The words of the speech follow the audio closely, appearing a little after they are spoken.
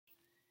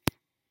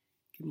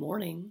Good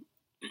morning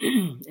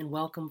and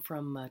welcome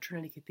from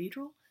Trinity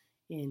Cathedral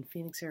in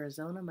Phoenix,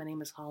 Arizona. My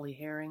name is Holly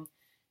Herring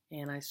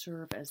and I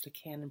serve as the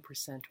canon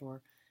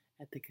precentor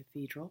at the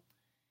cathedral,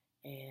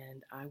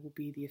 and I will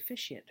be the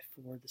officiant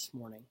for this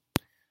morning.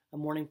 A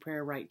morning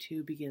prayer rite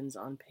 2 begins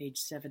on page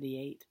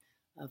 78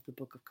 of the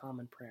Book of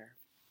Common Prayer.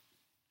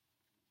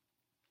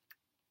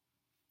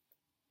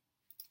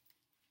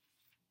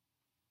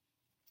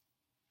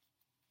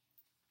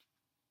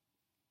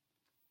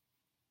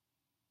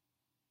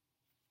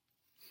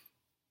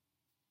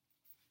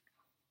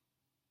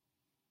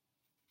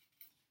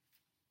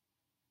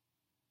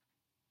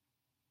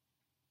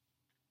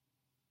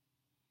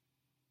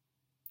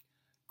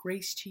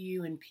 Grace to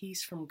you and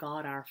peace from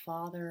God our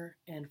Father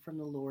and from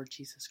the Lord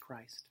Jesus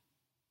Christ.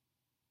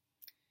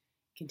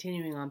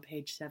 Continuing on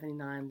page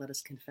 79, let us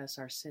confess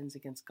our sins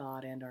against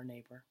God and our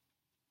neighbor.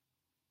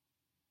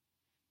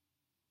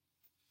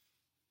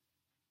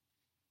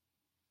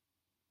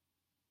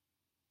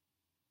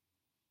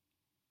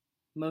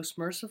 Most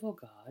merciful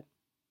God,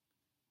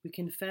 we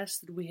confess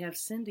that we have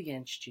sinned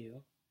against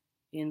you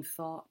in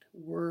thought,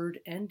 word,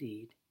 and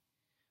deed,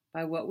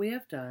 by what we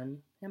have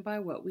done and by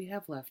what we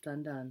have left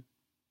undone.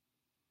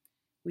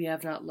 We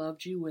have not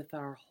loved you with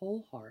our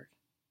whole heart.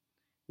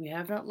 We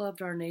have not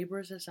loved our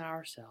neighbors as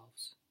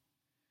ourselves.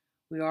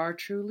 We are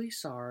truly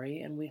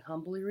sorry, and we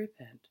humbly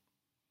repent.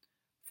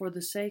 For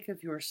the sake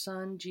of your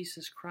Son,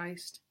 Jesus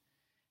Christ,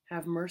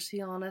 have mercy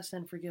on us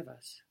and forgive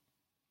us,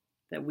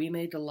 that we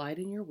may delight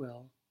in your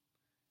will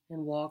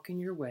and walk in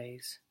your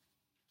ways,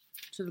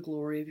 to the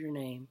glory of your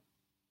name.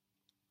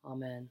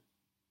 Amen.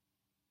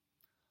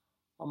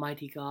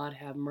 Almighty God,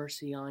 have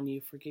mercy on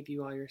you, forgive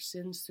you all your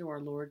sins through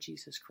our Lord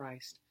Jesus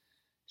Christ,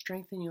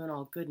 strengthen you in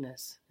all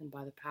goodness, and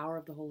by the power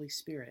of the Holy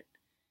Spirit,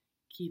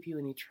 keep you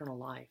in eternal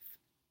life.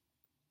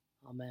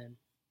 Amen.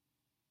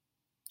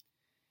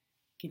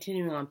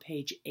 Continuing on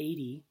page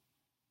 80.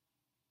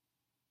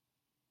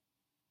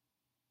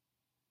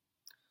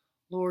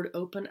 Lord,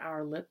 open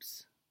our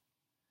lips,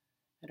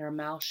 and our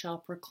mouth shall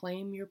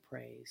proclaim your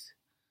praise.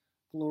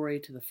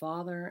 Glory to the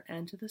Father,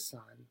 and to the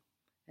Son,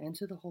 and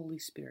to the Holy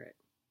Spirit,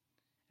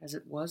 as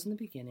it was in the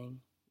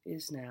beginning,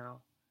 is now,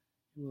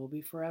 and will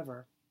be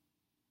forever.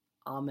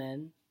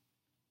 Amen.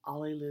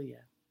 Alleluia.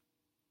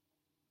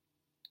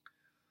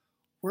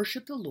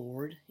 Worship the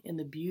Lord in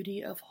the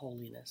beauty of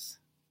holiness.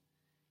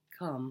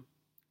 Come,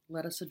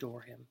 let us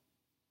adore him.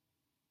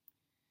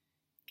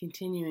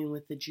 Continuing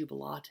with the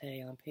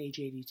Jubilate on page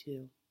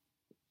 82.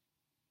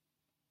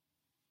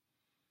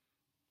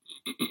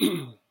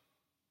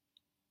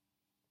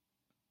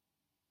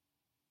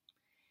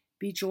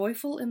 Be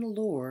joyful in the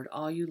Lord,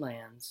 all you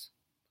lands.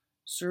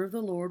 Serve the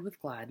Lord with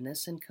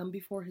gladness, and come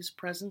before his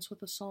presence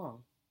with a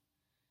song.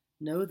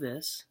 Know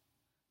this,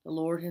 the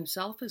Lord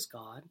himself is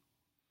God.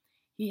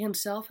 He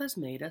himself has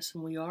made us,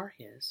 and we are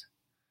his.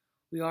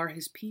 We are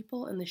his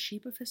people and the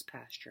sheep of his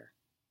pasture.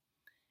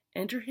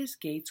 Enter his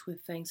gates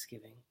with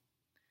thanksgiving.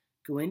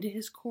 Go into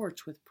his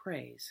courts with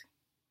praise.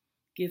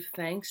 Give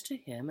thanks to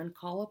him and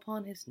call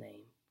upon his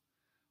name.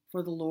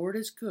 For the Lord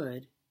is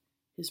good,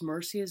 his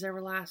mercy is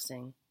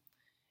everlasting,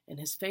 and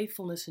his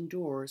faithfulness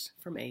endures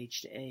from age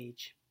to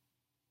age.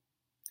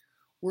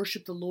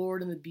 Worship the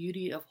Lord in the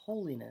beauty of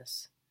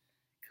holiness.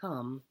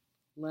 Come,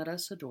 let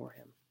us adore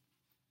him.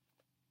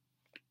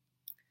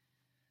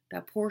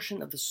 That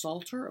portion of the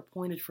Psalter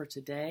appointed for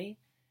today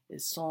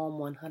is Psalm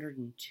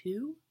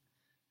 102,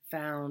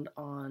 found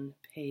on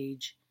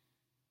page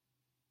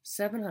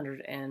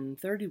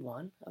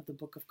 731 of the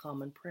Book of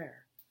Common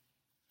Prayer.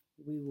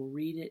 We will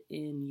read it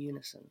in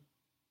unison.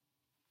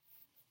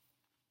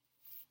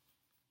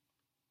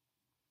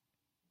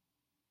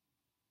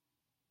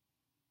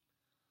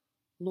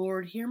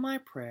 Lord, hear my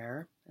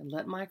prayer, and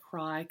let my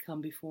cry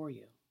come before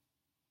you.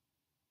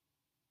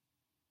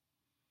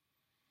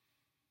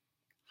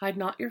 Hide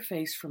not your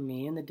face from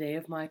me in the day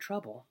of my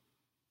trouble.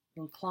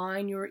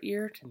 Incline your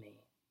ear to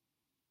me.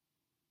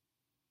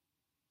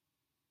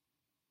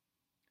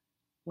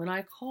 When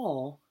I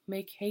call,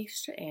 make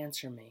haste to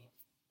answer me,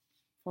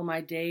 for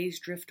my days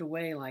drift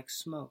away like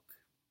smoke.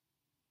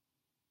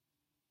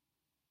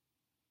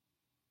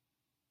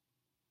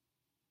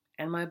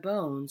 And my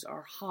bones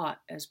are hot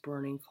as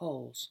burning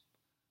coals.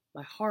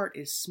 My heart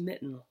is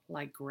smitten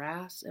like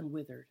grass and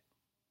withered.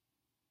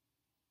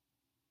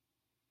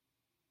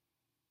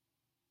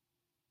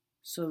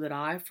 So that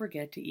I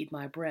forget to eat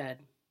my bread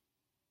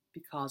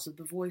because of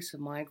the voice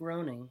of my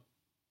groaning.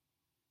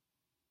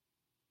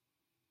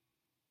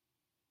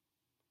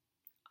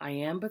 I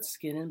am but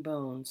skin and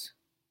bones.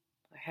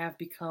 I have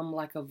become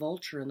like a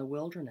vulture in the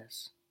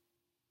wilderness,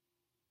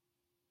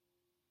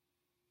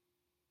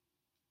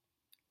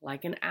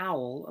 like an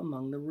owl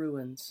among the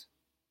ruins.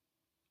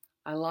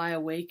 I lie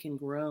awake and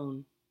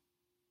groan.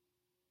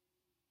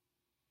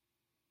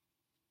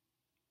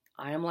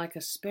 I am like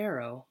a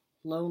sparrow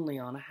lonely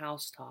on a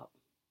housetop.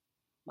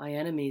 My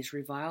enemies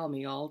revile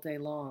me all day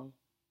long.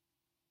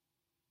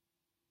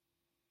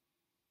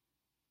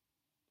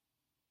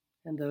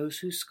 And those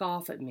who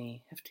scoff at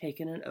me have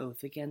taken an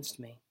oath against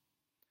me,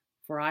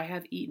 for I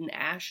have eaten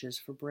ashes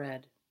for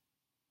bread.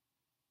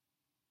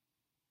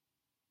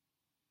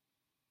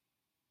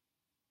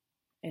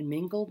 and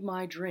mingled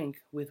my drink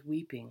with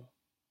weeping,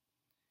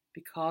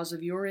 because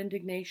of your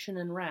indignation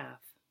and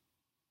wrath.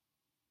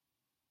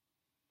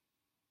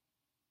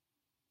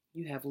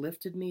 You have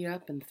lifted me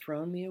up and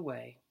thrown me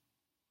away.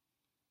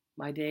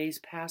 My days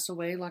pass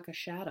away like a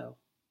shadow,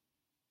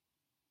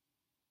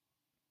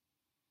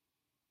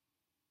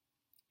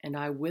 and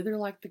I wither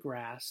like the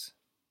grass,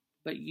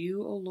 but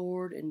you, O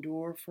Lord,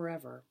 endure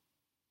forever.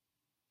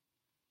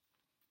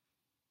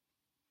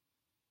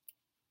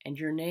 And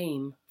your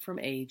name from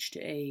age to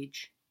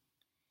age.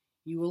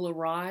 You will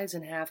arise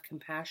and have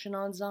compassion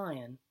on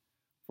Zion,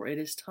 for it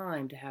is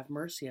time to have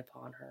mercy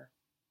upon her.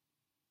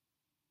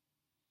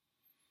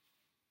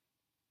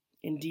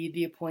 Indeed,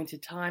 the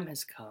appointed time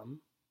has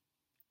come,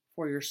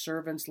 for your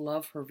servants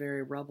love her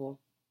very rubble,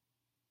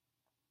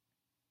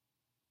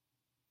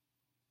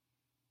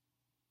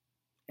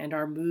 and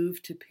are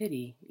moved to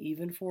pity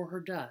even for her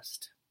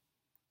dust.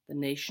 The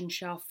nations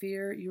shall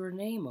fear your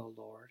name, O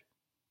Lord,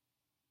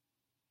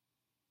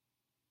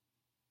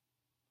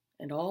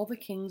 and all the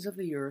kings of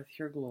the earth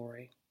your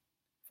glory.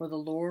 For the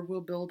Lord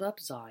will build up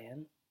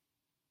Zion,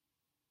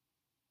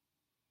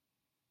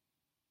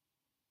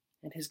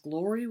 and his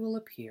glory will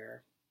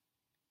appear.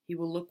 He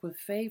will look with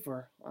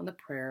favor on the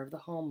prayer of the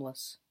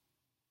homeless.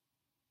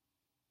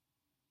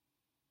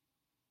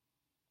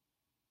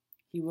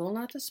 He will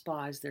not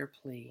despise their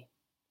plea.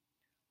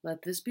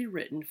 Let this be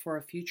written for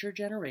a future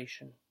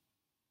generation,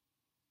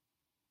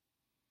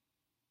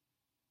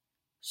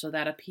 so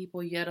that a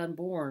people yet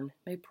unborn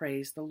may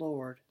praise the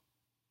Lord.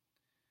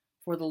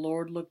 For the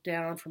Lord looked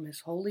down from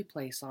his holy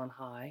place on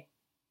high.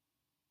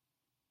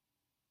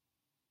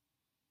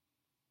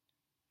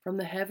 From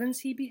the heavens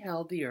he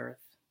beheld the earth,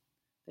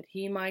 that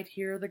he might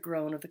hear the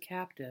groan of the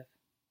captive,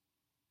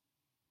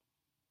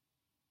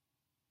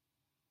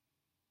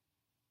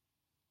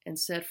 and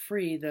set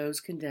free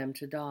those condemned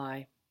to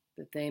die,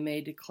 that they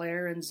may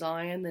declare in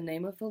Zion the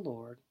name of the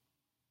Lord,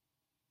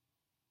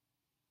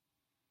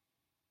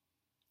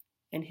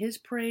 and his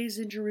praise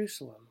in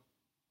Jerusalem,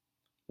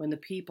 when the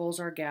peoples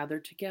are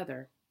gathered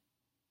together.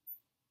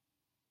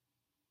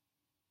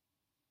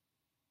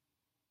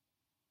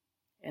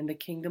 And the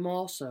kingdom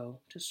also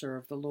to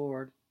serve the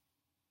Lord.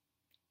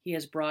 He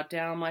has brought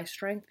down my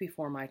strength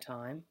before my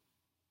time.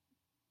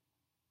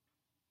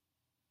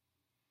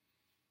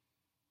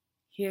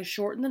 He has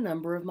shortened the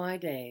number of my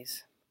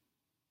days.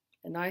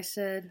 And I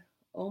said,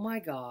 O my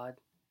God,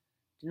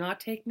 do not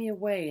take me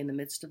away in the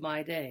midst of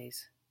my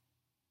days.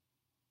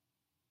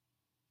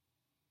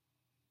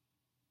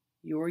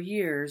 Your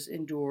years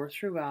endure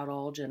throughout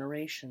all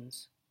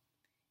generations.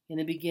 In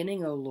the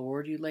beginning, O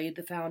Lord, you laid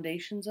the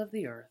foundations of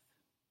the earth.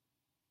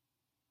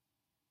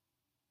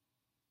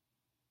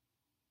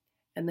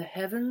 And the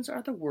heavens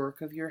are the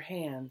work of your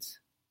hands.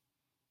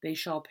 They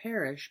shall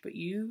perish, but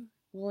you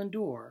will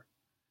endure.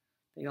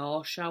 They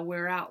all shall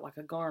wear out like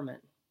a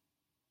garment.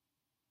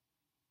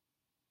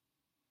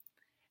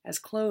 As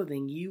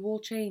clothing, you will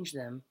change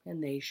them,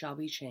 and they shall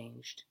be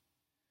changed.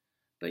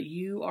 But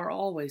you are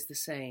always the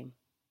same,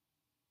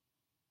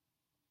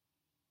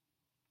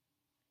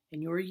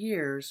 and your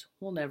years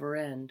will never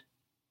end.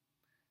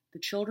 The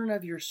children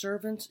of your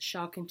servants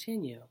shall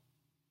continue,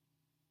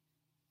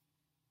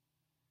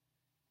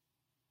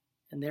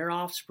 and their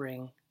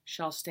offspring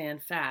shall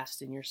stand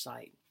fast in your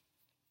sight.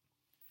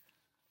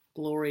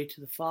 Glory to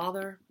the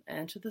Father,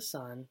 and to the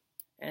Son,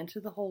 and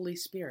to the Holy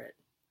Spirit,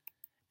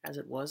 as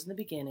it was in the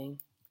beginning,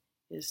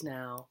 is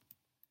now,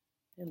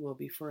 and will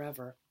be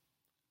forever.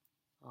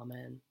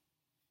 Amen.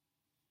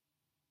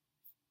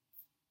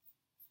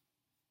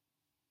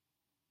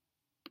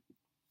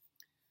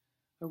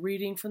 A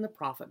reading from the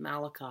prophet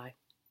Malachi.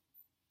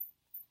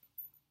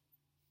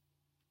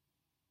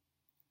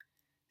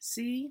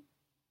 See,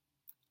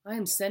 I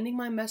am sending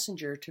my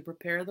messenger to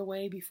prepare the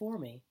way before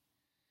me,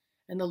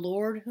 and the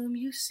Lord whom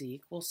you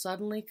seek will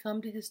suddenly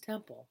come to his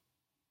temple.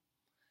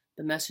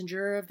 The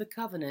messenger of the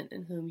covenant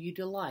in whom you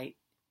delight,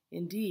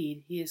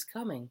 indeed, he is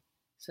coming,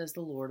 says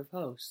the Lord of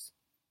hosts.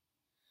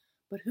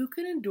 But who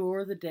can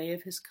endure the day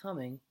of his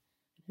coming,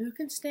 and who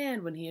can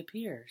stand when he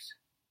appears?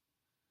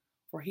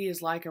 For he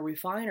is like a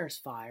refiner's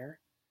fire,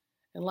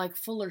 and like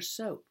fuller's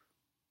soap.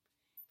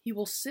 He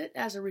will sit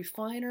as a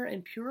refiner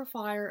and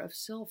purifier of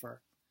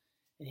silver,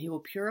 and he will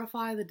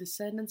purify the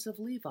descendants of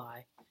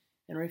Levi,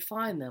 and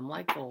refine them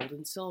like gold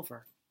and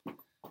silver,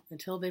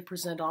 until they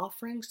present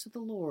offerings to the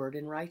Lord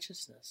in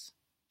righteousness.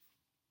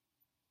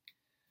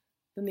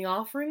 Then the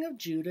offering of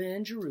Judah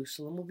and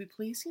Jerusalem will be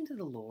pleasing to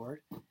the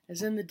Lord,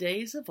 as in the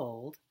days of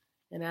old,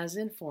 and as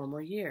in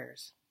former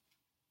years.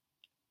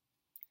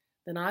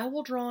 Then I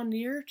will draw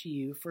near to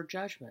you for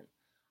judgment.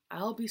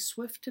 I'll be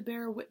swift to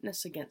bear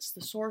witness against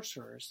the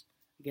sorcerers,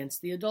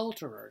 against the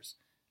adulterers,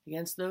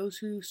 against those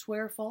who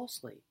swear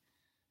falsely,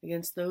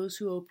 against those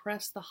who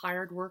oppress the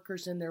hired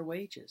workers in their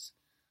wages,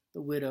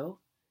 the widow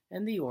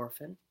and the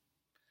orphan,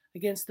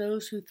 against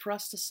those who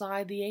thrust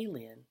aside the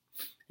alien,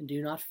 and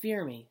do not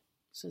fear me,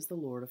 says the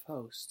Lord of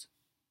hosts.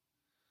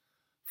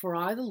 For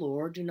I, the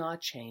Lord, do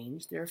not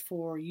change,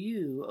 therefore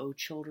you, O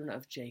children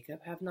of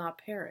Jacob, have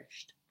not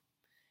perished.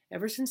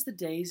 Ever since the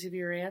days of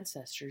your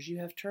ancestors, you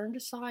have turned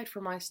aside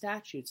from my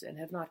statutes and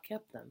have not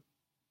kept them.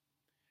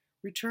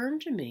 Return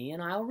to me,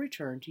 and I will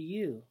return to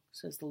you,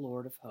 says the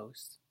Lord of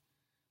hosts.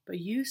 But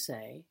you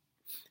say,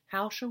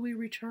 how shall we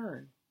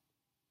return?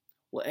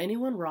 Will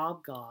anyone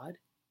rob God?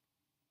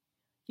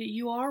 Yet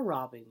you are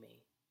robbing me.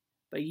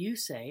 But you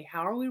say,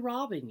 how are we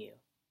robbing you?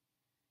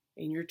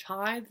 In your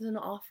tithes and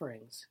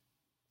offerings.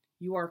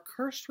 You are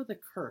cursed with a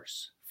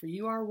curse, for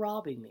you are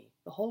robbing me,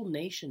 the whole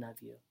nation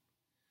of you.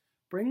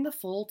 Bring the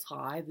full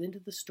tithe into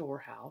the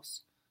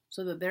storehouse,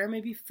 so that there may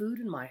be food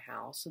in my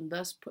house, and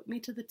thus put me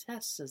to the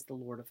test, says the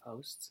Lord of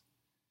hosts.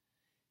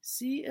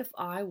 See if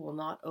I will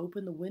not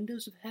open the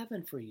windows of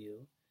heaven for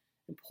you,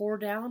 and pour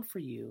down for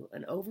you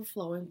an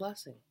overflowing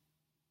blessing.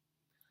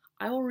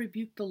 I will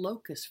rebuke the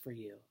locust for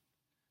you,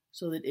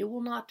 so that it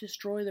will not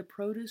destroy the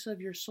produce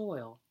of your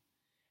soil,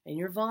 and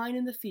your vine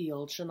in the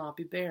field shall not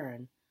be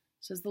barren,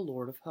 says the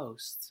Lord of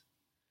hosts.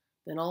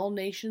 Then all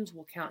nations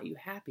will count you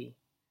happy,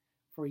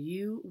 for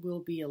you will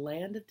be a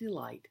land of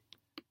delight,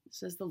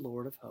 says the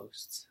Lord of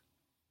hosts.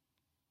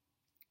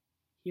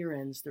 Here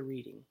ends the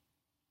reading.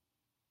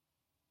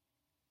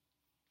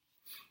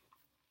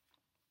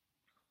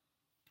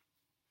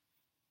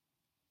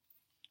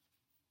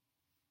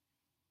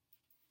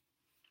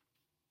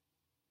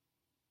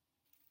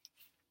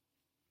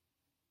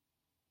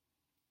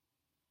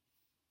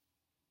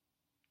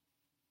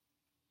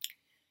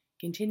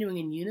 Continuing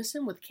in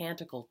unison with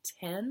Canticle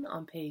 10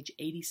 on page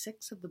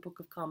 86 of the Book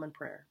of Common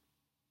Prayer.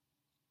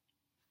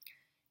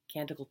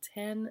 Canticle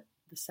 10,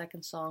 the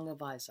second song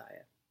of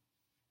Isaiah.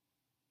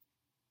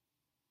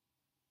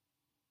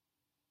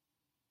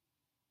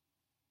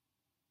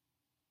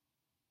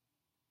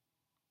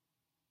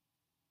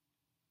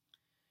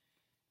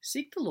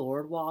 Seek the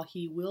Lord while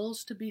he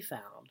wills to be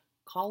found.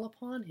 Call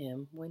upon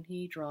him when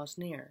he draws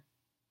near.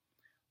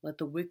 Let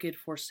the wicked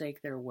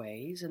forsake their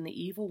ways, and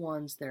the evil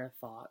ones their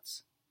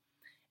thoughts.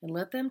 And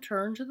let them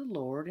turn to the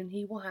Lord, and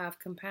he will have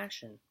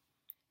compassion,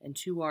 and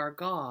to our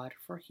God,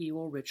 for he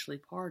will richly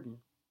pardon.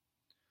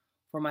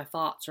 For my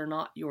thoughts are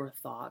not your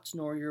thoughts,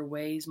 nor your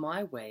ways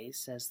my ways,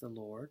 says the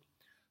Lord.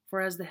 For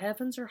as the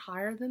heavens are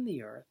higher than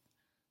the earth,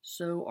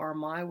 so are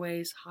my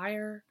ways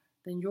higher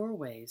than your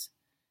ways,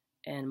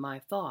 and my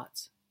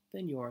thoughts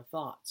than your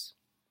thoughts.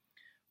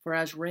 For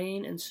as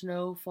rain and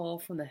snow fall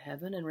from the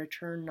heaven and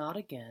return not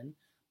again,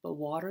 but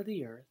water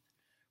the earth,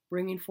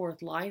 bringing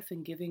forth life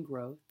and giving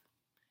growth,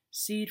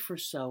 seed for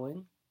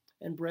sowing,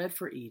 and bread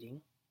for eating,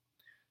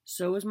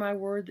 so is my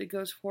word that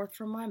goes forth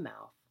from my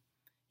mouth.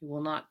 It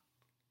will not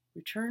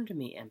return to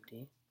me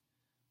empty,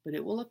 but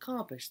it will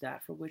accomplish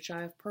that for which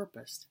I have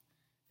purposed,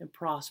 and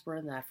prosper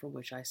in that for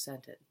which I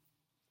sent it.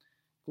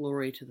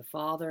 Glory to the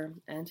Father,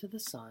 and to the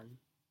Son,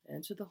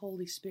 and to the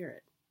Holy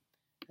Spirit,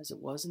 as it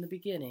was in the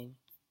beginning,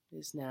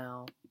 is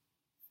now,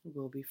 and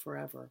will be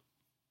forever.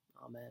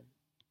 Amen.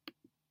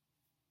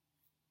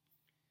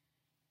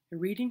 A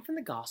reading from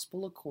the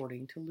Gospel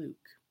according to Luke.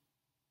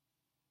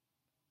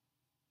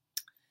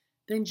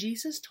 Then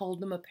Jesus told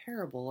them a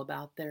parable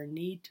about their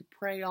need to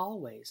pray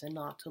always and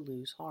not to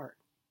lose heart.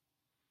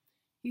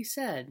 He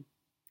said,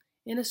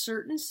 in a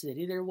certain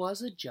city there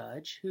was a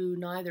judge who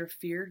neither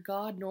feared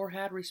God nor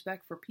had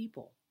respect for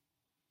people.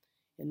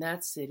 In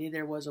that city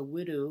there was a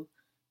widow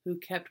who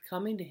kept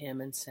coming to him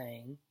and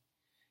saying,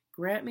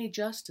 grant me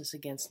justice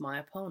against my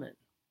opponent.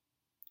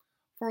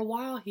 For a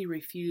while he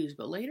refused,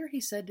 but later he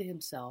said to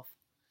himself,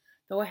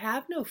 though I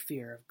have no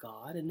fear of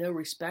God and no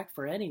respect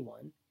for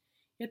anyone,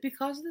 yet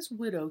because this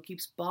widow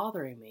keeps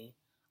bothering me,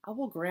 I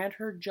will grant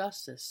her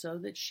justice so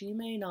that she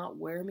may not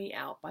wear me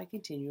out by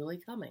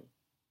continually coming.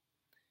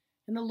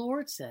 And the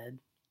Lord said,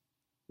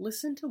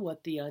 listen to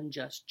what the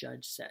unjust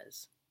judge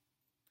says.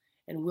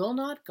 And will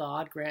not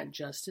God grant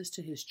justice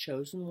to his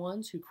chosen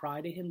ones who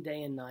cry to him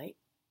day and night?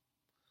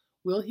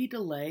 Will he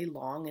delay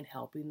long in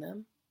helping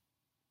them?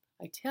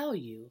 I tell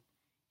you,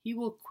 he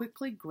will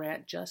quickly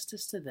grant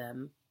justice to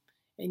them.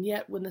 And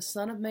yet, when the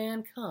Son of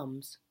Man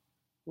comes,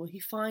 will he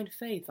find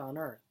faith on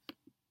earth?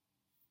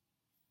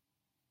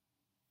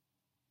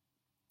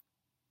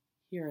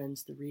 Here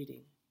ends the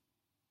reading.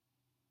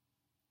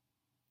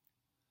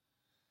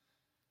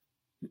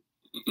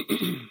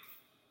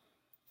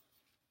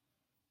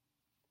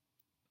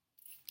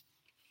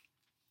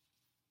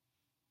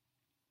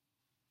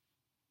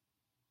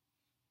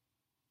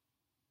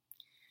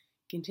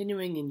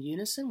 Continuing in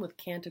unison with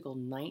Canticle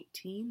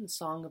 19, the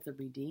Song of the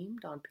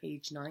Redeemed, on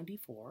page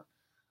 94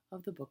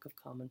 of the Book of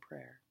Common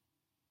Prayer.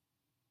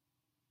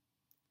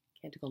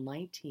 Canticle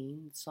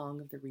 19, the Song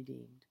of the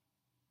Redeemed.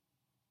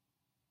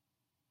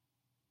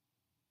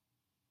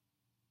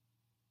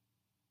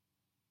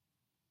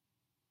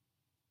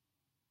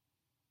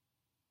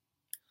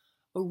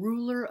 O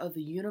ruler of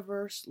the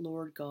universe,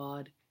 Lord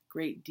God,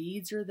 great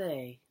deeds are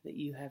they that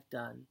you have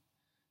done,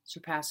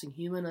 surpassing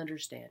human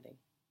understanding.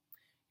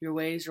 Your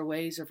ways are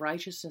ways of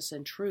righteousness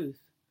and truth,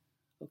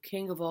 O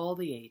King of all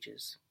the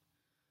ages.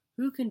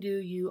 Who can do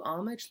you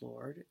homage,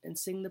 Lord, and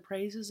sing the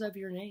praises of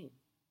your name?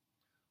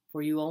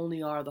 For you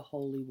only are the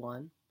Holy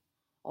One.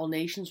 All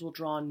nations will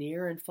draw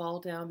near and fall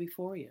down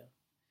before you,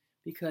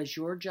 because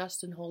your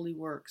just and holy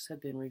works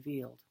have been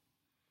revealed.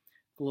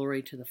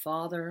 Glory to the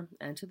Father,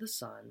 and to the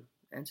Son,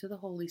 and to the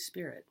Holy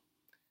Spirit,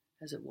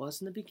 as it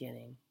was in the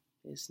beginning,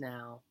 is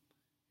now,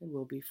 and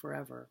will be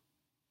forever.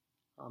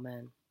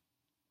 Amen.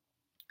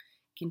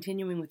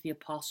 Continuing with the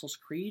Apostles'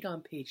 Creed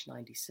on page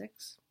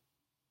 96.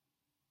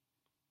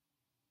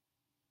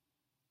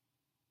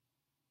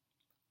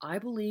 I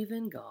believe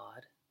in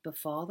God, the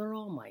Father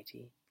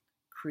Almighty,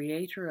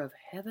 creator of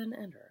heaven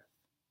and earth.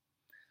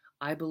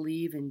 I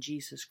believe in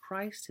Jesus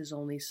Christ, his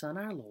only Son,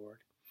 our Lord.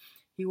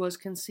 He was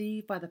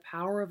conceived by the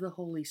power of the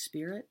Holy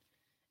Spirit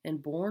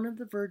and born of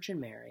the Virgin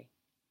Mary.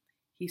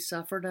 He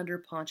suffered under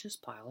Pontius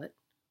Pilate,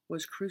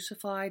 was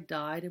crucified,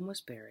 died, and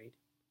was buried.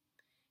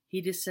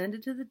 He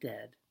descended to the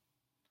dead.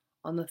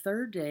 On the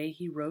third day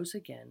he rose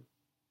again.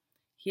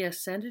 He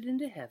ascended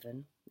into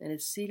heaven and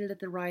is seated at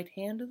the right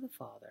hand of the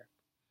Father.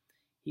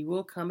 He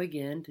will come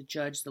again to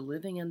judge the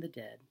living and the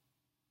dead.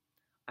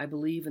 I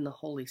believe in the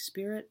Holy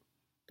Spirit,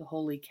 the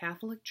Holy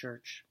Catholic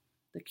Church,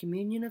 the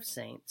communion of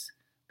saints,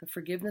 the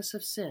forgiveness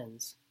of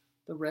sins,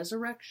 the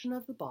resurrection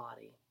of the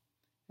body,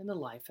 and the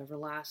life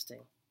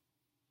everlasting.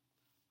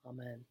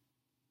 Amen.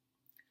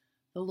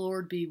 The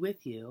Lord be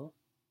with you,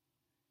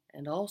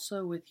 and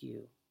also with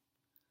you.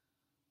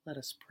 Let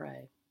us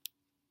pray.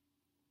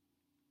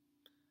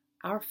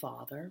 Our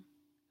Father,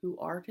 who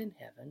art in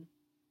heaven,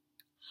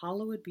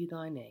 hallowed be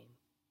thy name.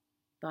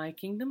 Thy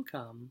kingdom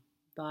come,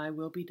 thy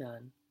will be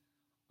done,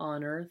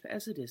 on earth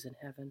as it is in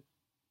heaven.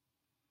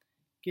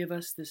 Give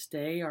us this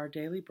day our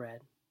daily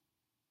bread,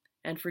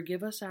 and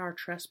forgive us our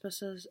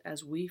trespasses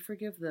as we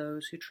forgive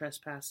those who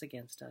trespass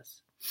against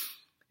us.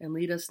 And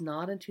lead us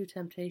not into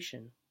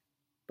temptation,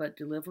 but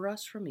deliver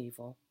us from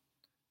evil.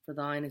 For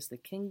thine is the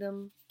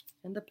kingdom,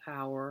 and the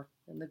power,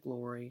 and the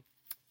glory,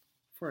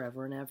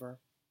 forever and ever.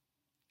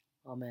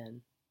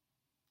 Amen.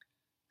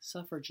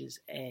 Suffrages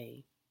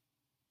A.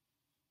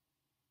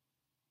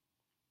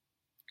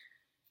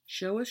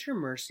 Show us your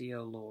mercy,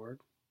 O Lord,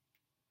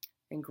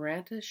 and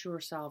grant us your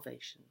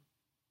salvation.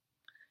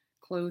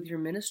 Clothe your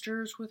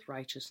ministers with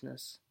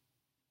righteousness.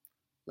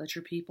 Let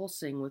your people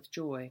sing with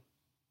joy.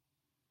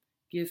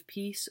 Give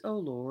peace, O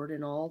Lord,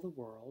 in all the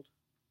world,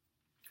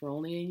 for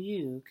only in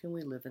you can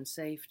we live in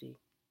safety.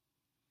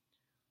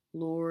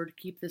 Lord,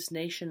 keep this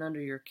nation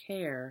under your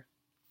care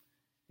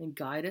and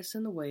guide us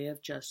in the way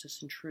of justice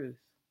and truth.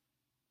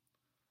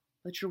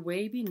 Let your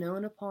way be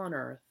known upon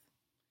earth,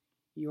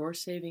 your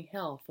saving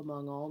health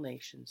among all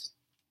nations.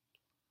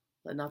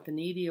 Let not the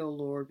needy, O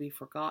Lord, be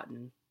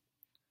forgotten,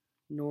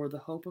 nor the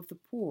hope of the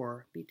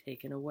poor be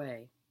taken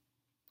away.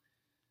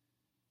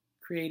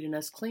 Create in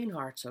us clean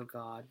hearts, O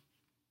God,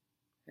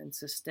 and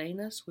sustain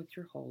us with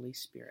your Holy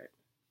Spirit.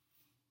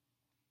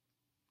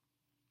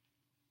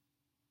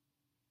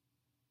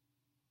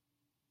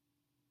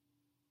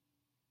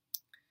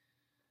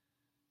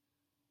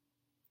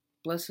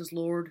 Bless us,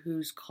 Lord,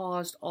 who's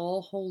caused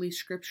all holy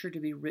scripture to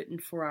be written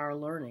for our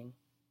learning.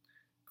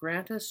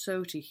 Grant us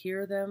so to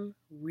hear them,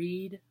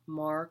 read,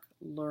 mark,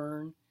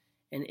 learn,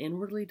 and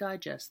inwardly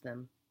digest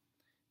them,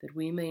 that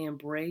we may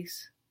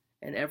embrace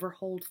and ever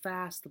hold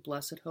fast the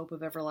blessed hope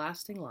of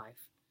everlasting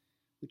life,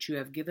 which you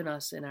have given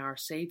us in our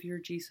Savior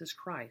Jesus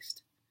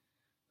Christ,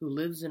 who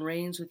lives and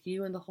reigns with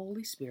you in the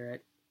Holy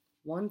Spirit,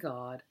 one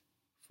God,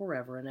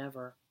 forever and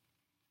ever.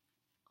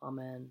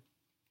 Amen.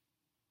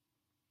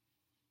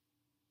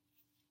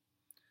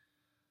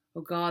 O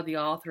God, the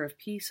author of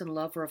peace and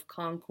lover of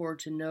concord,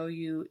 to know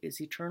you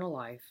is eternal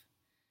life,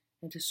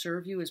 and to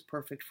serve you is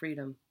perfect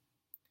freedom.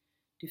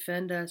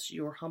 Defend us,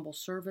 your humble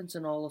servants,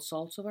 in all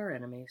assaults of our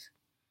enemies,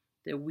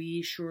 that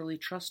we, surely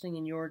trusting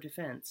in your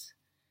defense,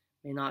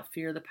 may not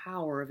fear the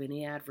power of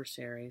any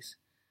adversaries,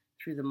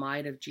 through the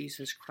might of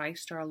Jesus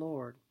Christ our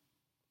Lord.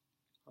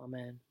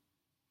 Amen.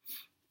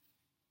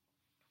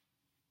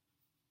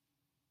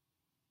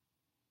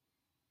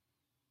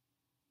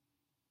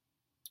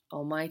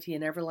 Almighty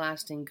and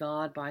everlasting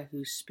God, by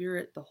whose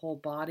Spirit the whole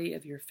body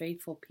of your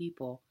faithful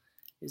people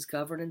is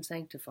governed and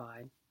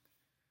sanctified,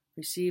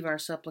 receive our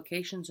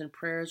supplications and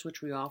prayers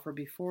which we offer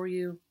before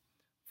you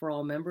for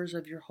all members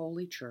of your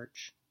holy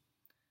church,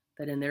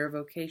 that in their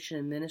vocation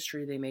and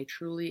ministry they may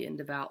truly and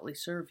devoutly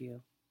serve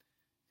you,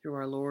 through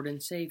our Lord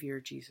and Savior,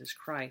 Jesus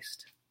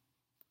Christ.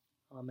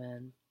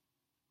 Amen.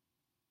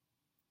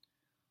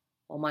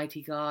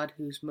 Almighty God,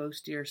 whose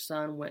most dear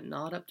Son went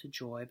not up to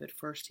joy, but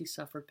first he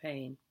suffered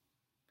pain,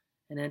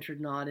 and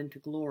entered not into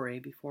glory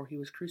before he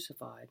was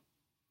crucified,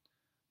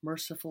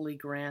 mercifully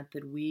grant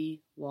that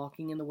we,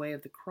 walking in the way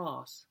of the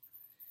cross,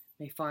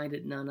 may find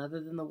it none other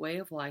than the way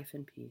of life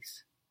and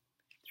peace.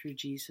 Through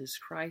Jesus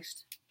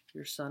Christ,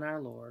 your Son, our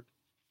Lord.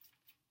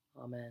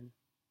 Amen.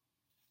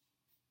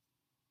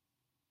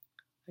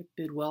 I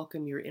bid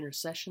welcome your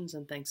intercessions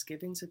and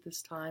thanksgivings at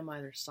this time,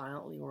 either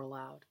silently or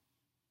aloud.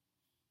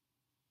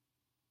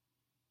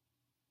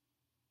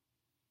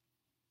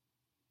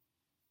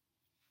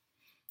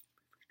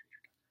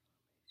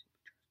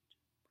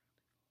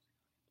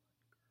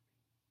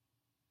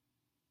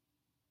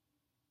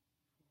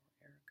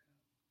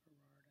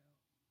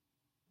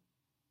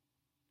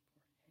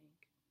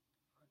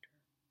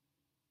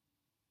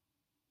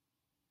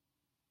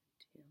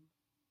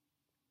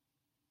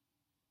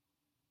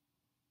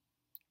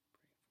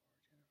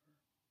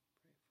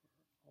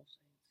 All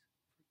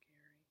Saints, for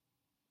Gary.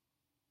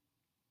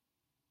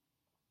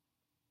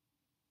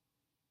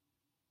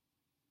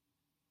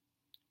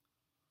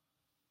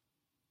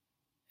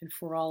 And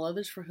for all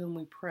others for whom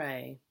we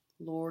pray,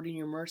 Lord, in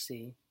your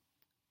mercy,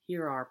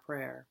 hear our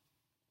prayer.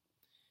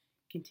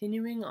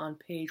 Continuing on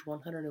page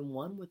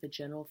 101 with the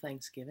general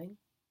thanksgiving.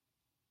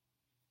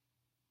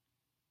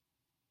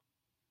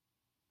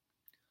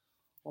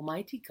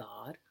 Almighty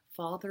God,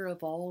 Father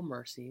of all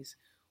mercies,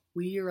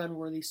 we, your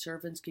unworthy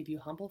servants, give you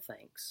humble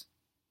thanks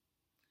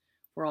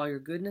for all your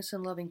goodness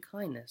and loving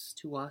kindness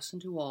to us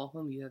and to all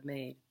whom you have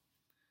made.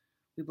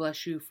 We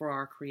bless you for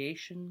our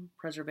creation,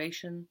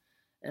 preservation,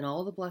 and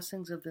all the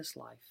blessings of this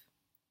life,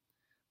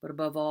 but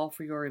above all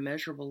for your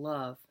immeasurable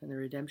love and the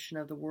redemption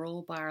of the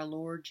world by our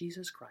Lord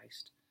Jesus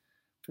Christ,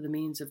 for the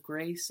means of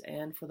grace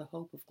and for the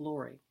hope of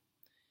glory.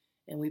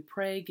 And we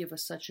pray, give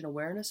us such an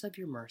awareness of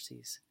your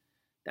mercies,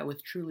 that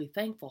with truly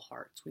thankful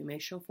hearts we may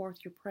show forth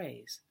your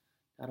praise,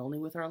 not only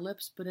with our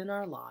lips but in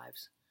our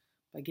lives,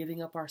 by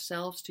giving up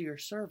ourselves to your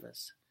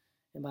service,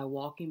 and by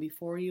walking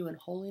before you in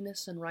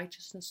holiness and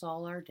righteousness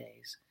all our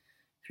days,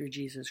 through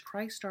Jesus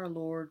Christ our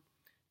Lord,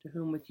 to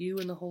whom with you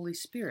and the Holy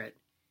Spirit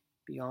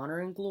be honor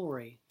and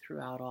glory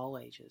throughout all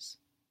ages.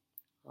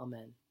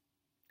 Amen.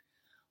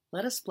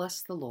 Let us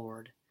bless the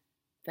Lord.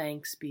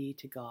 Thanks be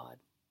to God.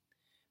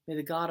 May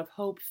the God of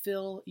hope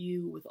fill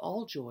you with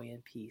all joy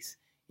and peace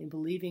in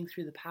believing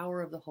through the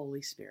power of the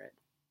Holy Spirit.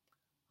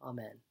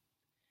 Amen.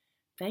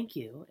 Thank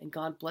you, and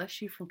God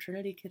bless you from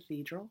Trinity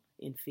Cathedral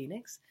in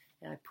Phoenix,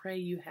 and I pray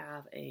you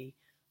have a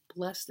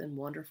blessed and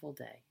wonderful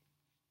day.